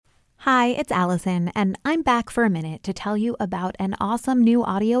Hi, it's Allison, and I'm back for a minute to tell you about an awesome new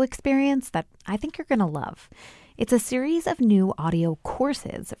audio experience that I think you're going to love. It's a series of new audio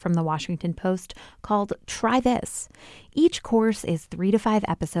courses from the Washington Post called Try This. Each course is 3 to 5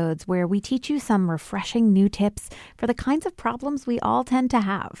 episodes where we teach you some refreshing new tips for the kinds of problems we all tend to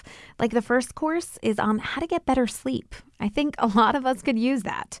have. Like the first course is on how to get better sleep. I think a lot of us could use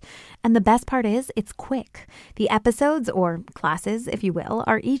that. And the best part is it's quick. The episodes, or classes, if you will,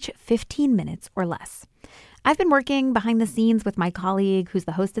 are each 15 minutes or less. I've been working behind the scenes with my colleague who's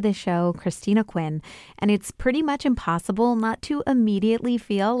the host of this show, Cristina Quinn, and it's pretty much impossible not to immediately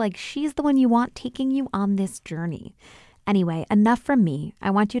feel like she's the one you want taking you on this journey. Anyway, enough from me. I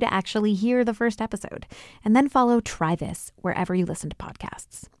want you to actually hear the first episode and then follow Try This wherever you listen to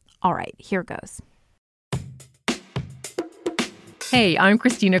podcasts. All right, here goes. Hey, I'm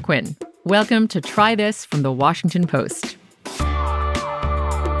Cristina Quinn. Welcome to Try This from the Washington Post.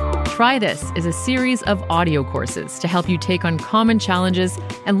 Try This is a series of audio courses to help you take on common challenges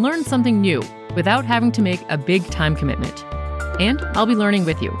and learn something new without having to make a big time commitment. And I'll be learning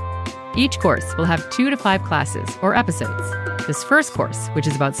with you. Each course will have 2 to 5 classes or episodes. This first course, which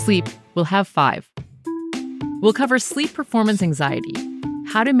is about sleep, will have 5. We'll cover sleep performance anxiety,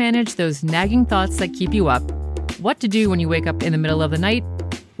 how to manage those nagging thoughts that keep you up, what to do when you wake up in the middle of the night,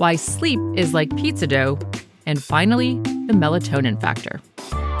 why sleep is like pizza dough, and finally, the melatonin factor.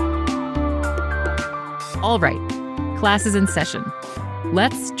 All right, class is in session.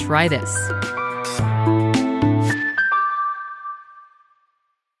 Let's try this.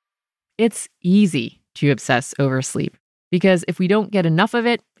 It's easy to obsess over sleep because if we don't get enough of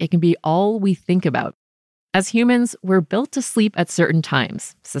it, it can be all we think about. As humans, we're built to sleep at certain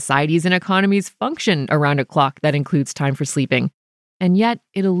times. Societies and economies function around a clock that includes time for sleeping. And yet,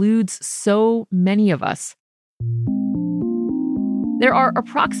 it eludes so many of us. There are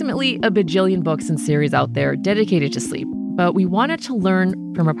approximately a bajillion books and series out there dedicated to sleep, but we wanted to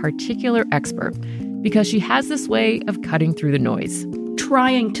learn from a particular expert because she has this way of cutting through the noise.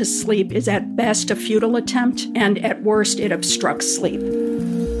 Trying to sleep is at best a futile attempt, and at worst, it obstructs sleep.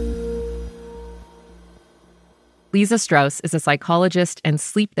 Lisa Strauss is a psychologist and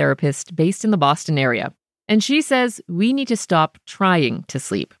sleep therapist based in the Boston area, and she says we need to stop trying to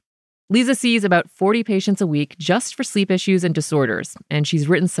sleep. Lisa sees about 40 patients a week just for sleep issues and disorders, and she's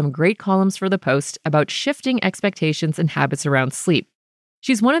written some great columns for the Post about shifting expectations and habits around sleep.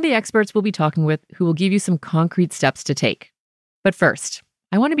 She's one of the experts we'll be talking with who will give you some concrete steps to take. But first,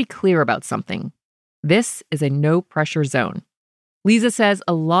 I want to be clear about something. This is a no-pressure zone. Lisa says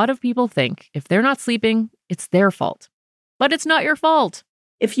a lot of people think if they're not sleeping, it's their fault. But it's not your fault.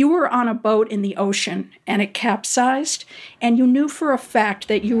 If you were on a boat in the ocean and it capsized, and you knew for a fact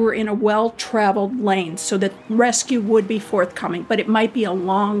that you were in a well-traveled lane so that rescue would be forthcoming, but it might be a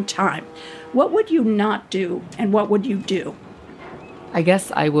long time, what would you not do and what would you do? I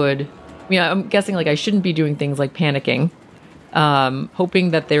guess I would. I'm guessing I shouldn't be doing things like panicking,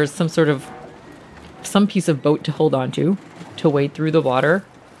 hoping that there's some piece of boat to hold on to wade through the water,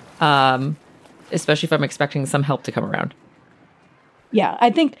 especially if I'm expecting some help to come around. Yeah, I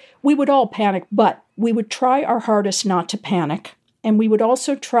think we would all panic, but we would try our hardest not to panic. And we would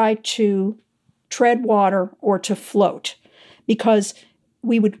also try to tread water or to float, because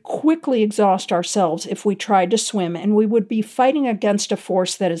we would quickly exhaust ourselves if we tried to swim, and we would be fighting against a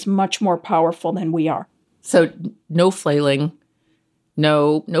force that is much more powerful than we are. So no flailing,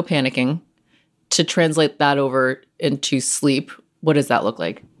 no panicking. To translate that over into sleep, what does that look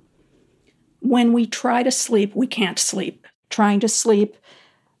like? When we try to sleep, we can't sleep. Trying to sleep,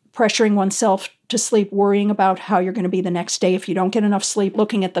 pressuring oneself to sleep, worrying about how you're going to be the next day if you don't get enough sleep,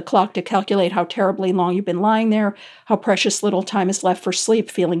 looking at the clock to calculate how terribly long you've been lying there, how precious little time is left for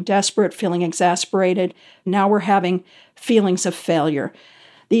sleep, feeling desperate, feeling exasperated. Now we're having feelings of failure.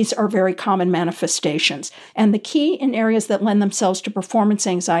 These are very common manifestations. And the key in areas that lend themselves to performance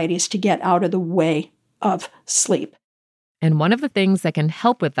anxiety is to get out of the way of sleep. And one of the things that can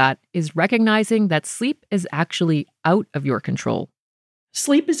help with that is recognizing that sleep is actually out of your control.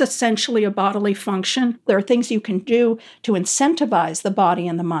 Sleep is essentially a bodily function. There are things you can do to incentivize the body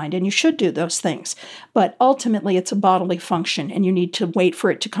and the mind, and you should do those things. But ultimately, it's a bodily function, and you need to wait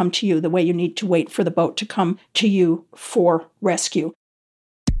for it to come to you the way you need to wait for the boat to come to you for rescue.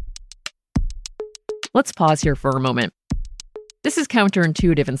 Let's pause here for a moment. This is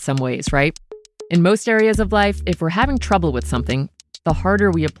counterintuitive in some ways, right? In most areas of life, if we're having trouble with something, the harder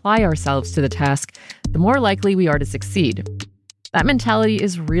we apply ourselves to the task, the more likely we are to succeed. That mentality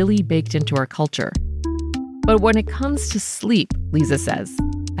is really baked into our culture. But when it comes to sleep, Lisa says,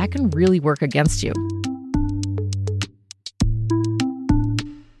 that can really work against you.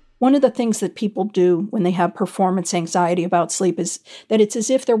 One of the things that people do when they have performance anxiety about sleep is that it's as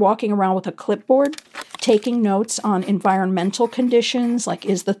if they're walking around with a clipboard, taking notes on environmental conditions, like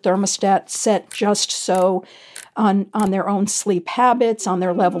is the thermostat set just so, on their own sleep habits, on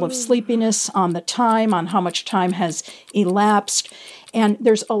their level of sleepiness, on the time, on how much time has elapsed. And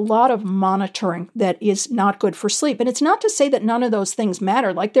there's a lot of monitoring that is not good for sleep. And it's not to say that none of those things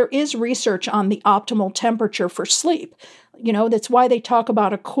matter. Like there is research on the optimal temperature for sleep. That's why they talk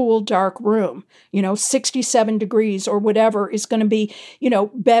about a cool, dark room. 67 degrees or whatever is going to be,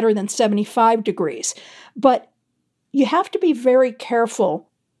 better than 75 degrees. But you have to be very careful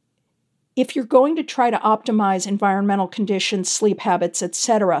if you're going to try to optimize environmental conditions, sleep habits,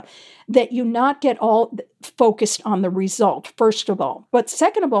 etc., that you not get all focused on the result, first of all. But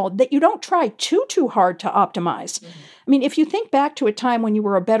second of all, that you don't try too hard to optimize. Mm-hmm. I mean, if you think back to a time when you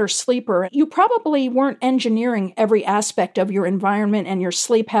were a better sleeper, you probably weren't engineering every aspect of your environment and your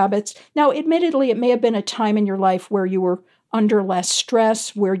sleep habits. Now, admittedly, it may have been a time in your life where you were under less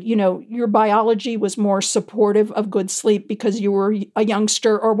stress, where, your biology was more supportive of good sleep because you were a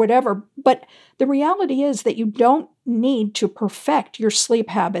youngster or whatever. But the reality is that you don't need to perfect your sleep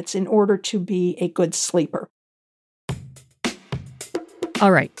habits in order to be a good sleeper.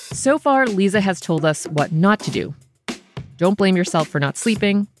 All right, so far, Lisa has told us what not to do. Don't blame yourself for not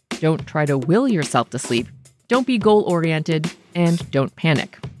sleeping. Don't try to will yourself to sleep. Don't be goal-oriented, and don't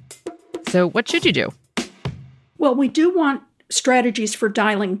panic. So what should you do? Well, we do want strategies for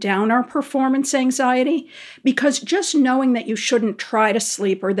dialing down our performance anxiety, because just knowing that you shouldn't try to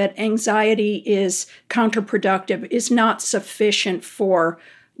sleep or that anxiety is counterproductive is not sufficient for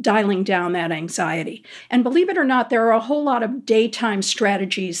dialing down that anxiety. And believe it or not, there are a whole lot of daytime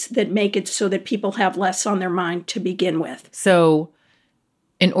strategies that make it so that people have less on their mind to begin with. So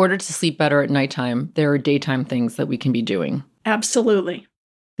in order to sleep better at nighttime, there are daytime things that we can be doing. Absolutely.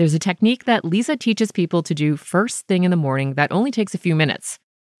 There's a technique that Lisa teaches people to do first thing in the morning that only takes a few minutes.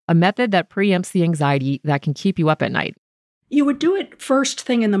 A method that preempts the anxiety that can keep you up at night. You would do it first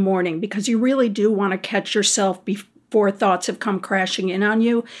thing in the morning because you really do want to catch yourself before thoughts have come crashing in on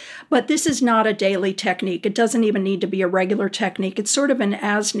you. But this is not a daily technique. It doesn't even need to be a regular technique. It's sort of an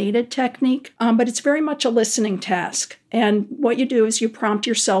as-needed technique, but it's very much a listening task. And what you do is you prompt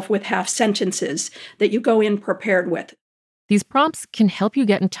yourself with half sentences that you go in prepared with. These prompts can help you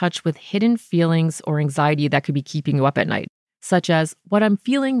get in touch with hidden feelings or anxiety that could be keeping you up at night, such as what I'm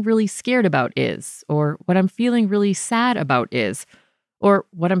feeling really scared about is, or what I'm feeling really sad about is, or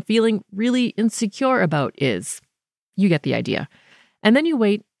what I'm feeling really insecure about is. You get the idea. And then you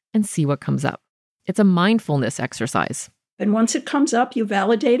wait and see what comes up. It's a mindfulness exercise. And once it comes up, you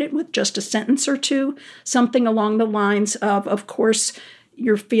validate it with just a sentence or two, something along the lines of course,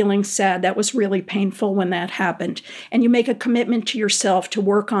 you're feeling sad. That was really painful when that happened. And you make a commitment to yourself to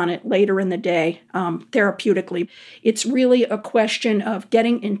work on it later in the day, therapeutically. It's really a question of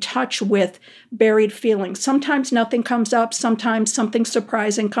getting in touch with buried feelings. Sometimes nothing comes up. Sometimes something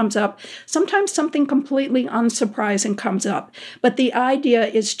surprising comes up. Sometimes something completely unsurprising comes up. But the idea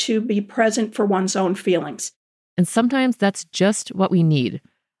is to be present for one's own feelings. And sometimes that's just what we need.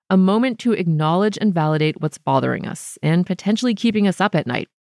 A moment to acknowledge and validate what's bothering us and potentially keeping us up at night.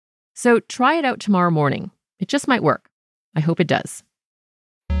 So try it out tomorrow morning. It just might work. I hope it does.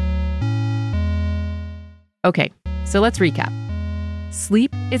 Okay, so let's recap.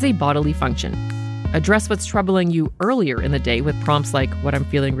 Sleep is a bodily function. Address what's troubling you earlier in the day with prompts like what I'm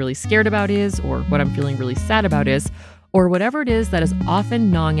feeling really scared about is, or what I'm feeling really sad about is, or whatever it is that is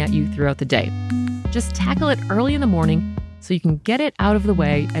often gnawing at you throughout the day. Just tackle it early in the morning so you can get it out of the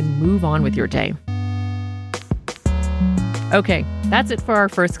way and move on with your day. Okay, that's it for our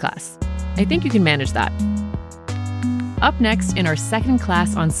first class. I think you can manage that. Up next in our second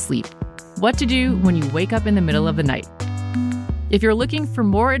class on sleep, what to do when you wake up in the middle of the night. If you're looking for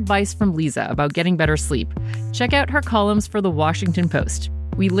more advice from Lisa about getting better sleep, check out her columns for the Washington Post.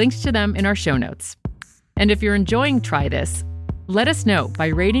 We linked to them in our show notes. And if you're enjoying Try This, let us know by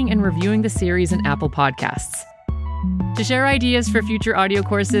rating and reviewing the series in Apple Podcasts. To share ideas for future audio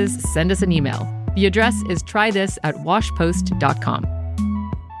courses, send us an email. The address is trythis@washpost.com.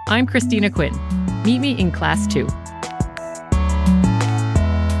 I'm Cristina Quinn. Meet me in class 2.